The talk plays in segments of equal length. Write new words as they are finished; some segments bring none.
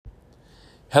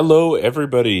Hello,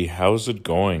 everybody. How's it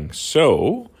going?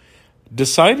 So,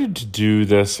 decided to do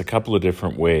this a couple of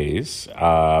different ways.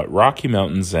 Rocky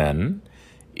Mountain Zen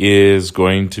is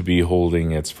going to be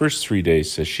holding its first 3-day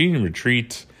sesshin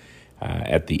retreat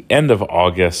at the end of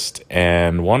August,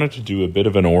 and wanted to do a bit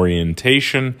of an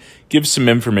orientation, give some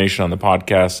information on the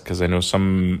podcast, because I know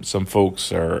some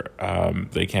folks are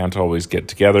they can't always get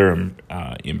together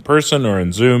in person or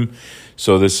in Zoom,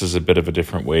 so this is a bit of a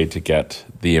different way to get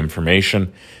the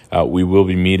information. We will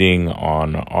be meeting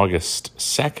on August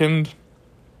 2nd,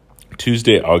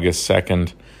 Tuesday, August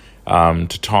 2nd,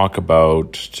 to talk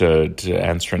about, to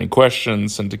answer any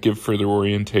questions and to give further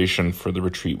orientation for the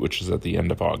retreat, which is at the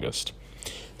end of August.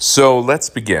 So let's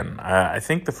begin. I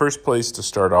think the first place to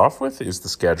start off with is the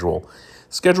schedule.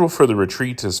 Schedule for the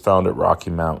retreat is found at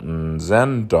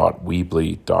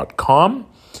rockymountainzen.weebly.com.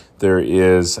 There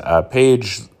is a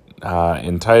page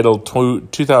entitled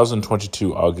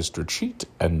 2022 August Retreat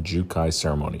and Jukai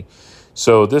Ceremony.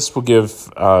 So this will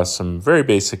give some very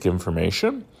basic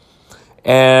information.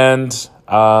 And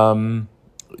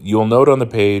you'll note on the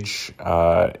page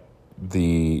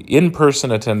the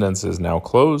in-person attendance is now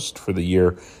closed for the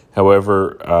year.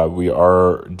 However, we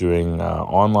are doing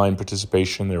online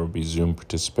participation. There will be Zoom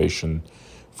participation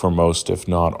for most, if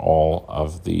not all,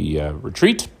 of the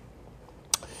retreat.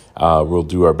 We'll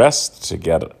do our best to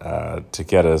get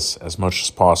as much as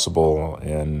possible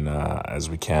in as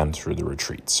we can through the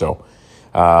retreat. So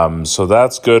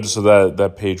that's good. So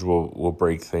that page will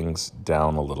break things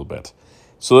down a little bit.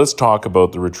 So let's talk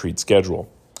about the retreat schedule.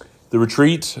 The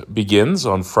retreat begins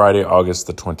on Friday, August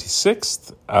the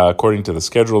 26th. According to the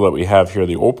schedule that we have here,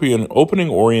 the opening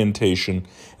orientation,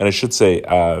 and I should say,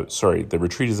 the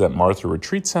retreat is at Martha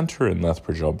Retreat Center in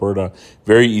Lethbridge, Alberta.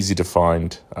 Very easy to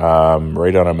find,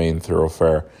 right on a main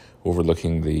thoroughfare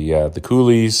overlooking the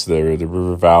coulees, the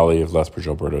river valley of Lethbridge,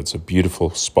 Alberta. It's a beautiful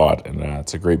spot, and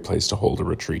it's a great place to hold a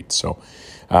retreat. So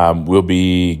we'll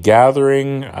be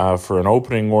gathering for an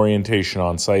opening orientation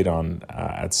on site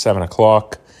at 7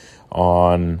 o'clock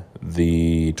on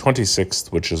the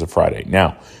 26th, which is a Friday.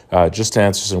 Now, just to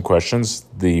answer some questions,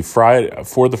 the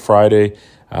Friday,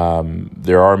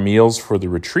 there are meals for the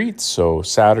retreat. So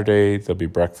Saturday, there'll be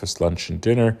breakfast, lunch, and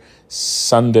dinner.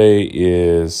 Sunday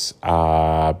is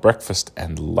breakfast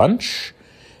and lunch.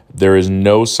 There is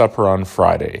no supper on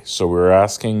Friday. So we're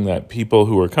asking that people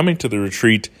who are coming to the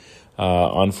retreat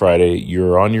on Friday,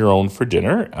 you're on your own for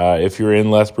dinner. If you're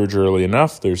in Lethbridge early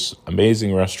enough, there's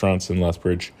amazing restaurants in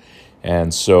Lethbridge.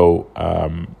 And so,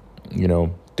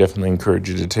 definitely encourage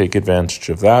you to take advantage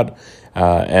of that.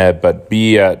 But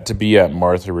to be at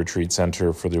Martha Retreat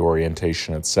Center for the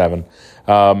orientation at 7.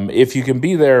 If you can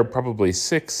be there, probably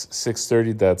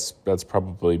 6:30. That's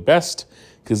probably best,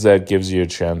 because that gives you a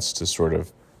chance to sort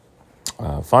of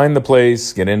find the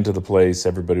place, get into the place.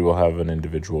 Everybody will have an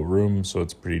individual room, so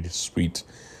it's a pretty sweet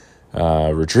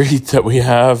retreat that we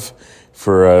have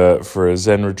for a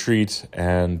Zen retreat,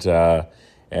 and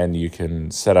you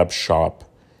can set up shop,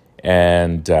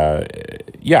 and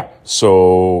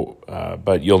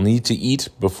but you'll need to eat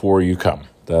before you come.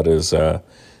 That's an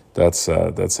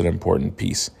important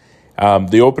piece.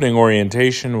 The opening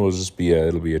orientation will just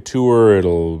it'll be a tour.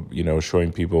 It'll,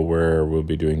 showing people where we'll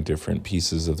be doing different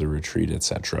pieces of the retreat,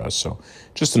 etc. So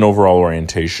just an overall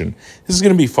orientation. This is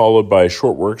going to be followed by a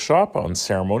short workshop on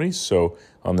ceremonies. So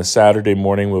on the Saturday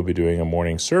morning, we'll be doing a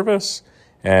morning service.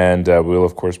 And we'll,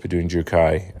 of course, be doing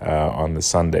Jukai on the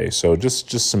Sunday. So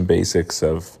just some basics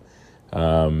of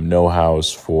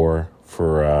know-hows for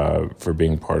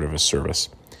being part of a service.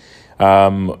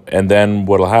 And then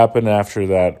what'll happen after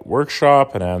that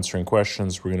workshop and answering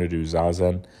questions, we're going to do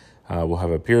Zazen. We'll have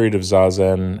a period of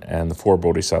Zazen and the 4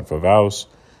 Bodhisattva vows.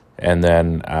 And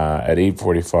then at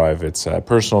 8:45, it's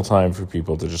personal time for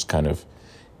people to just kind of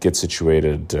get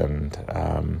situated, and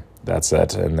that's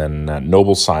it. And then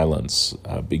Noble Silence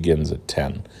begins at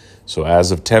 10. So as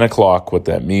of 10 o'clock, what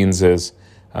that means is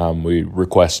we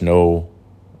request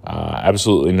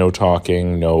absolutely no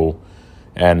talking,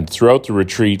 and throughout the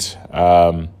retreat,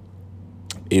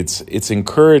 it's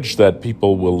encouraged that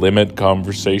people will limit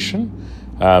conversation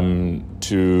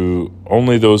to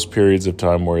only those periods of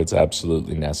time where it's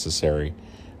absolutely necessary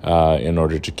in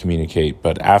order to communicate.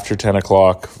 But after 10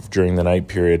 o'clock during the night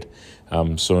period,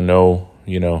 so no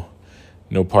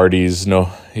parties, no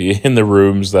in the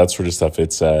rooms, that sort of stuff.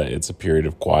 It's a period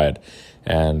of quiet,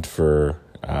 and for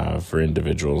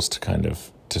individuals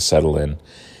to settle in.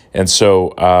 And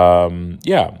so,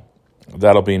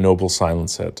 that'll be Noble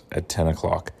Silence at 10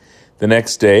 o'clock. The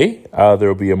next day, there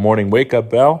will be a morning wake-up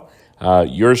bell.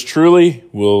 Yours truly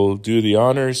will do the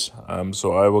honors.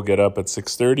 So I will get up at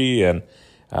 6:30, and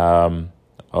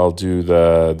I'll do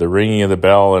the ringing of the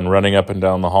bell and running up and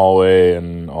down the hallway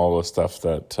and all the stuff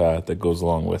that goes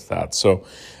along with that. So,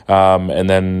 and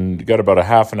then got about a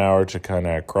half an hour to kind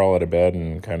of crawl out of bed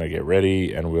and kind of get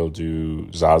ready, and we'll do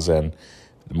Zazen,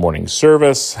 the morning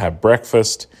service, have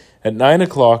breakfast. At 9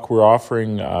 o'clock, we're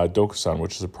offering Dokusan,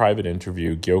 which is a private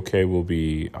interview. Gyoke will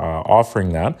be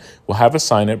offering that. We'll have a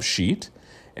sign-up sheet.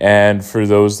 And for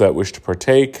those that wish to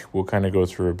partake, we'll kind of go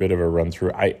through a bit of a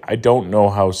run-through. I don't know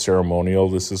how ceremonial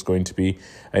this is going to be.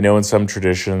 I know in some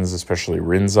traditions, especially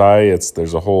Rinzai,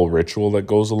 there's a whole ritual that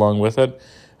goes along with it.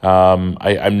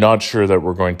 I'm not sure that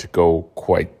we're going to go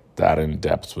quite that in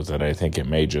depth with it. I think it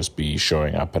may just be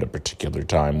showing up at a particular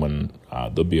time when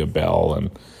there'll be a bell,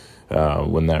 and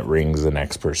when that rings, the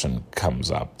next person comes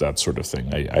up, that sort of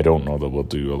thing. I don't know that we'll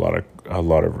do a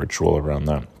lot of ritual around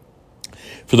that.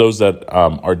 For those that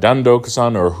are done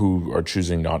Dokusan or who are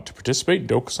choosing not to participate in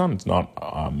Dokusan, it's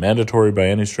not mandatory by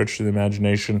any stretch of the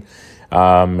imagination.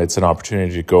 It's an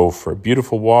opportunity to go for a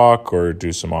beautiful walk or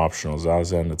do some optional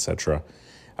Zazen, etc.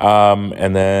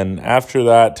 And then after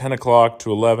that, 10 o'clock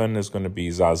to 11 is going to be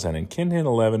Zazen and Kinhin.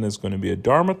 11 is going to be a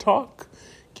Dharma talk.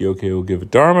 Gyoke will give a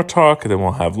Dharma talk, and then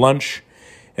we'll have lunch.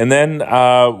 And then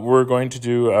we're going to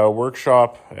do a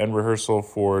workshop and rehearsal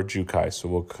for Jukai. So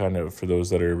we'll kind of, for those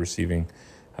that are receiving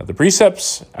the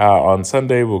precepts on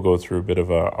Sunday, we'll go through a bit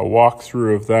of a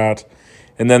walkthrough of that.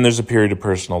 And then there's a period of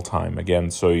personal time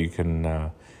again, so you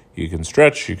can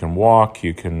stretch, you can walk,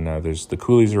 you can. There's the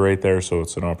coolies are right there, so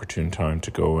it's an opportune time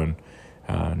to go and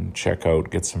check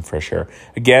out, get some fresh air.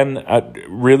 Again,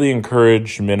 really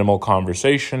encourage minimal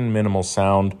conversation, minimal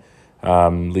sound.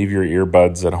 Leave your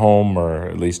earbuds at home, or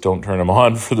at least don't turn them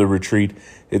on for the retreat.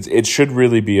 It should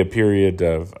really be a period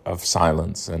of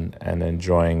silence and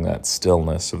enjoying that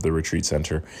stillness of the retreat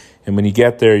center. And when you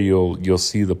get there, you'll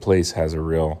see the place has a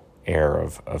real air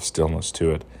of stillness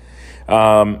to it.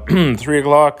 3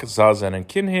 o'clock, Zazen and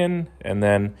Kinhin, and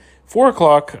then 4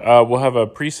 o'clock, we'll have a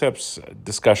precepts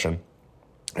discussion.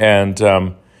 And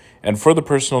for the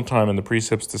personal time and the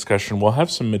precepts discussion, we'll have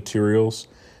some materials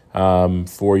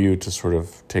for you to sort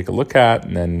of take a look at,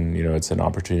 and then it's an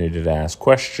opportunity to ask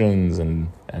questions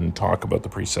and talk about the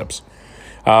precepts.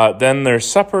 Then there's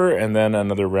supper, and then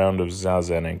another round of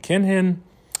Zazen and Kinhin.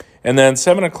 And then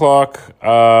 7 o'clock,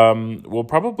 we'll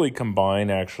probably combine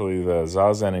actually the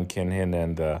Zazen and Kinhin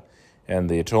and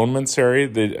the atonement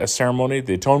ceremony.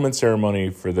 The atonement ceremony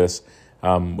for this,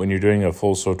 when you're doing a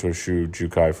full Soto Shu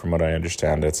Jukai, from what I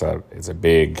understand, it's a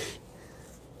big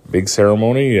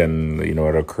ceremony, and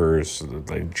it occurs,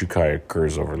 like Jukai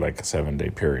occurs over like a 7-day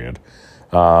period.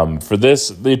 For this,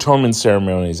 the atonement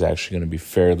ceremony is actually going to be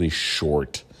fairly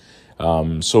short.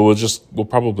 So we'll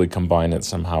probably combine it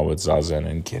somehow with Zazen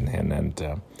and Kinhin,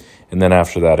 and then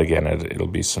after that, again, it'll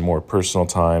be some more personal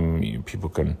time. People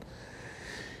can,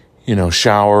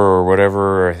 shower or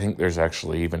whatever. I think there's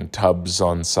actually even tubs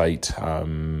on site.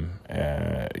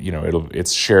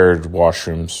 It's shared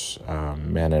washrooms.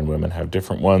 Men and women have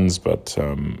different ones, but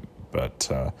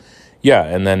yeah.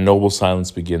 And then noble silence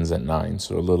begins at 9,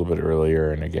 so a little bit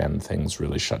earlier. And again, things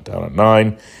really shut down at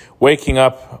 9. Waking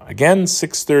up again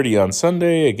 6:30 on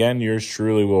Sunday. Again, yours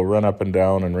truly will run up and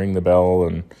down and ring the bell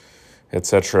and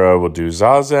etc. We'll do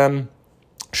Zazen,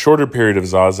 shorter period of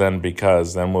Zazen,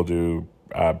 because then we'll do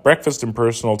breakfast and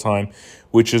personal time,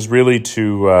 which is really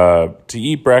to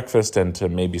eat breakfast and to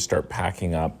maybe start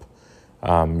packing up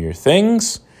your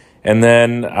things. And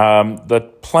then the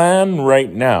plan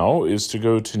right now is to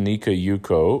go to Nika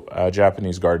Yuko, a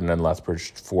Japanese garden in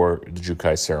Lethbridge, for the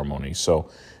Jukai ceremony. So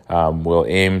we'll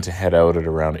aim to head out at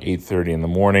around 8:30 in the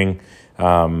morning.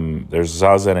 There's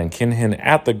Zazen and Kinhin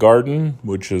at the garden,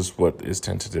 which is what is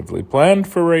tentatively planned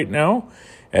for right now,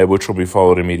 which will be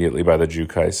followed immediately by the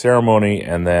Jukai ceremony.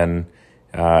 And then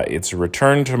it's a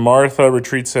return to Martha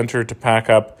Retreat Center to pack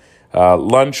up.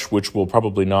 Lunch, which will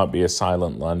probably not be a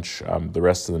silent lunch. The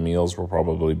rest of the meals will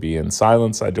probably be in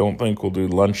silence. I don't think we'll do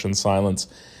lunch in silence.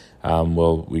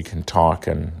 We can talk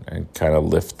and kind of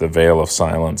lift the veil of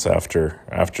silence after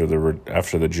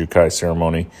the Jukai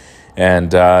ceremony,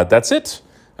 and that's it.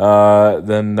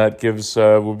 Then that gives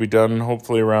we'll be done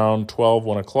hopefully around 12,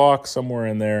 1 o'clock, somewhere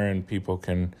in there, and people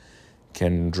can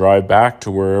drive back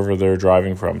to wherever they're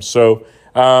driving from. So.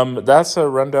 That's a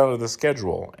rundown of the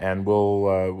schedule, and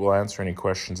we'll answer any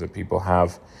questions that people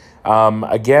have.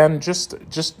 Again, just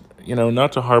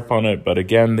not to harp on it, but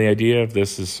again, the idea of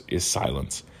this is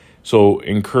silence. So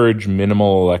encourage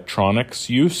minimal electronics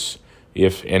use,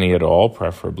 if any at all,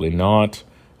 preferably not.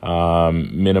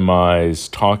 Minimize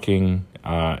talking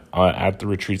at the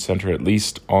retreat center, at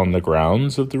least on the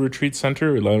grounds of the retreat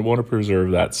center. We want to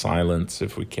preserve that silence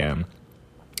if we can.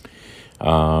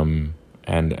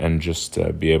 and just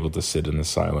be able to sit in the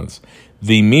silence.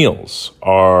 The meals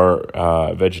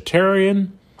are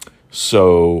vegetarian,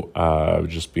 so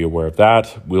just be aware of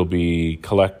that. We'll be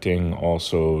collecting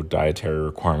also dietary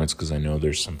requirements because I know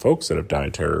there's some folks that have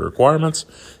dietary requirements,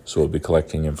 so we'll be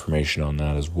collecting information on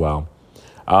that as well.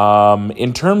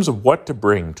 In terms of what to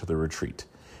bring to the retreat,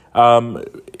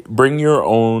 bring your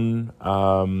own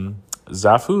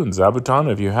zafu and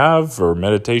zabuton if you have, or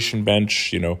meditation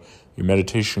bench, your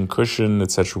meditation cushion,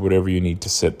 etc., whatever you need to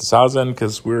sit zazen,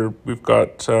 because we've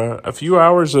got a few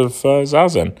hours of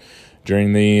zazen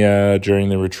during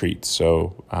the retreat,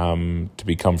 so to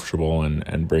be comfortable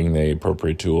and bring the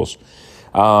appropriate tools.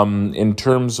 In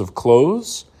terms of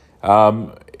clothes,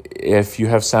 if you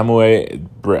have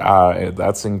samue,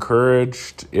 that's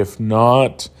encouraged. If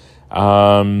not,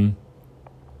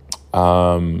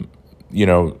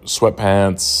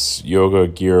 sweatpants, yoga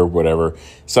gear, whatever,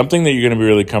 something that you're going to be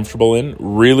really comfortable in.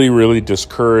 Really, really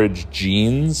discourage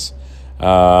jeans,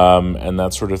 and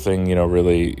that sort of thing.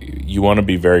 Really, you want to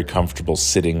be very comfortable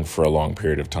sitting for a long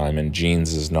period of time, and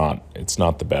jeans it's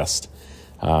not the best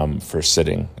for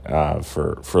sitting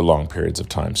for long periods of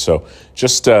time. So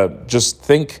just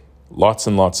think lots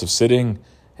and lots of sitting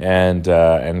and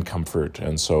comfort,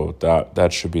 and so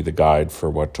that should be the guide for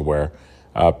what to wear.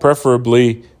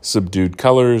 Preferably subdued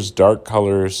colors, dark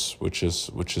colors, which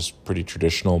is pretty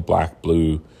traditional, black,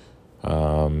 blue,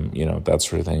 that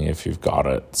sort of thing if you've got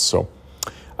it. So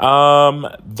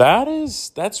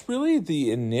that's really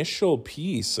the initial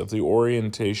piece of the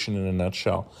orientation in a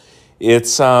nutshell.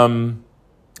 It's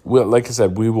like I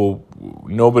said,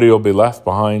 nobody will be left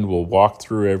behind. We'll walk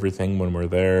through everything when we're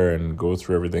there and go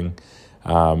through everything.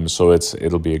 So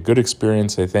it'll be a good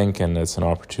experience, I think, and it's an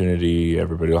opportunity.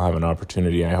 Everybody will have an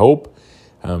opportunity, I hope,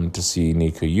 to see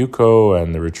Nika Yuko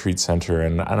and the retreat center,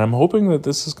 and I'm hoping that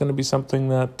this is going to be something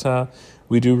that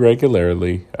we do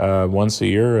regularly, once a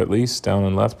year at least, down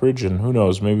in Lethbridge, and who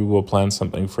knows, maybe we'll plan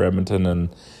something for Edmonton and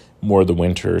more the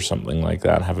winter or something like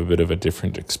that, have a bit of a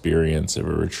different experience of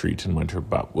a retreat in winter,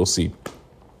 but we'll see.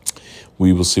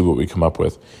 We will see what we come up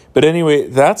with. But anyway,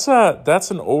 that's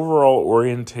an overall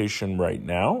orientation right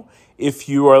now. If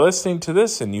you are listening to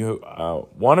this and you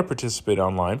want to participate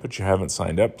online but you haven't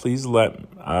signed up, please let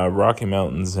Rocky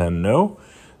Mountain Zen know.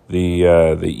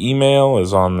 The email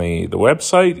is on the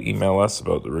website. Email us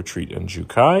about the retreat in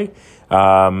Jukai.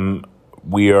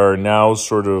 We are now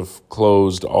sort of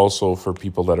closed also for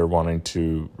people that are wanting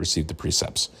to receive the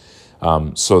precepts.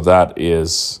 So that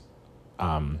is...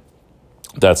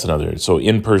 That's another. So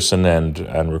in-person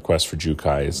and request for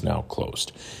Jukai is now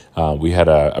closed. We had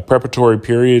a preparatory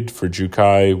period for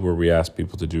Jukai where we asked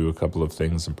people to do a couple of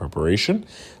things in preparation,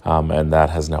 and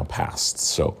that has now passed.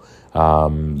 So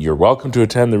you're welcome to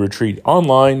attend the retreat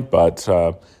online, but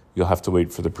you'll have to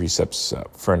wait for the precepts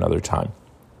for another time.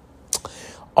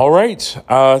 All right.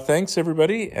 Thanks,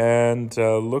 everybody, and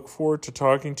look forward to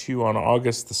talking to you on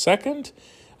August the 2nd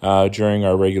during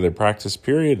our regular practice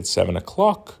period at 7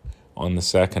 o'clock. On the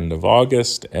 2nd of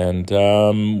August, and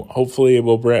hopefully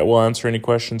we'll answer any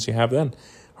questions you have then.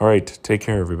 All right, take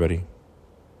care, everybody.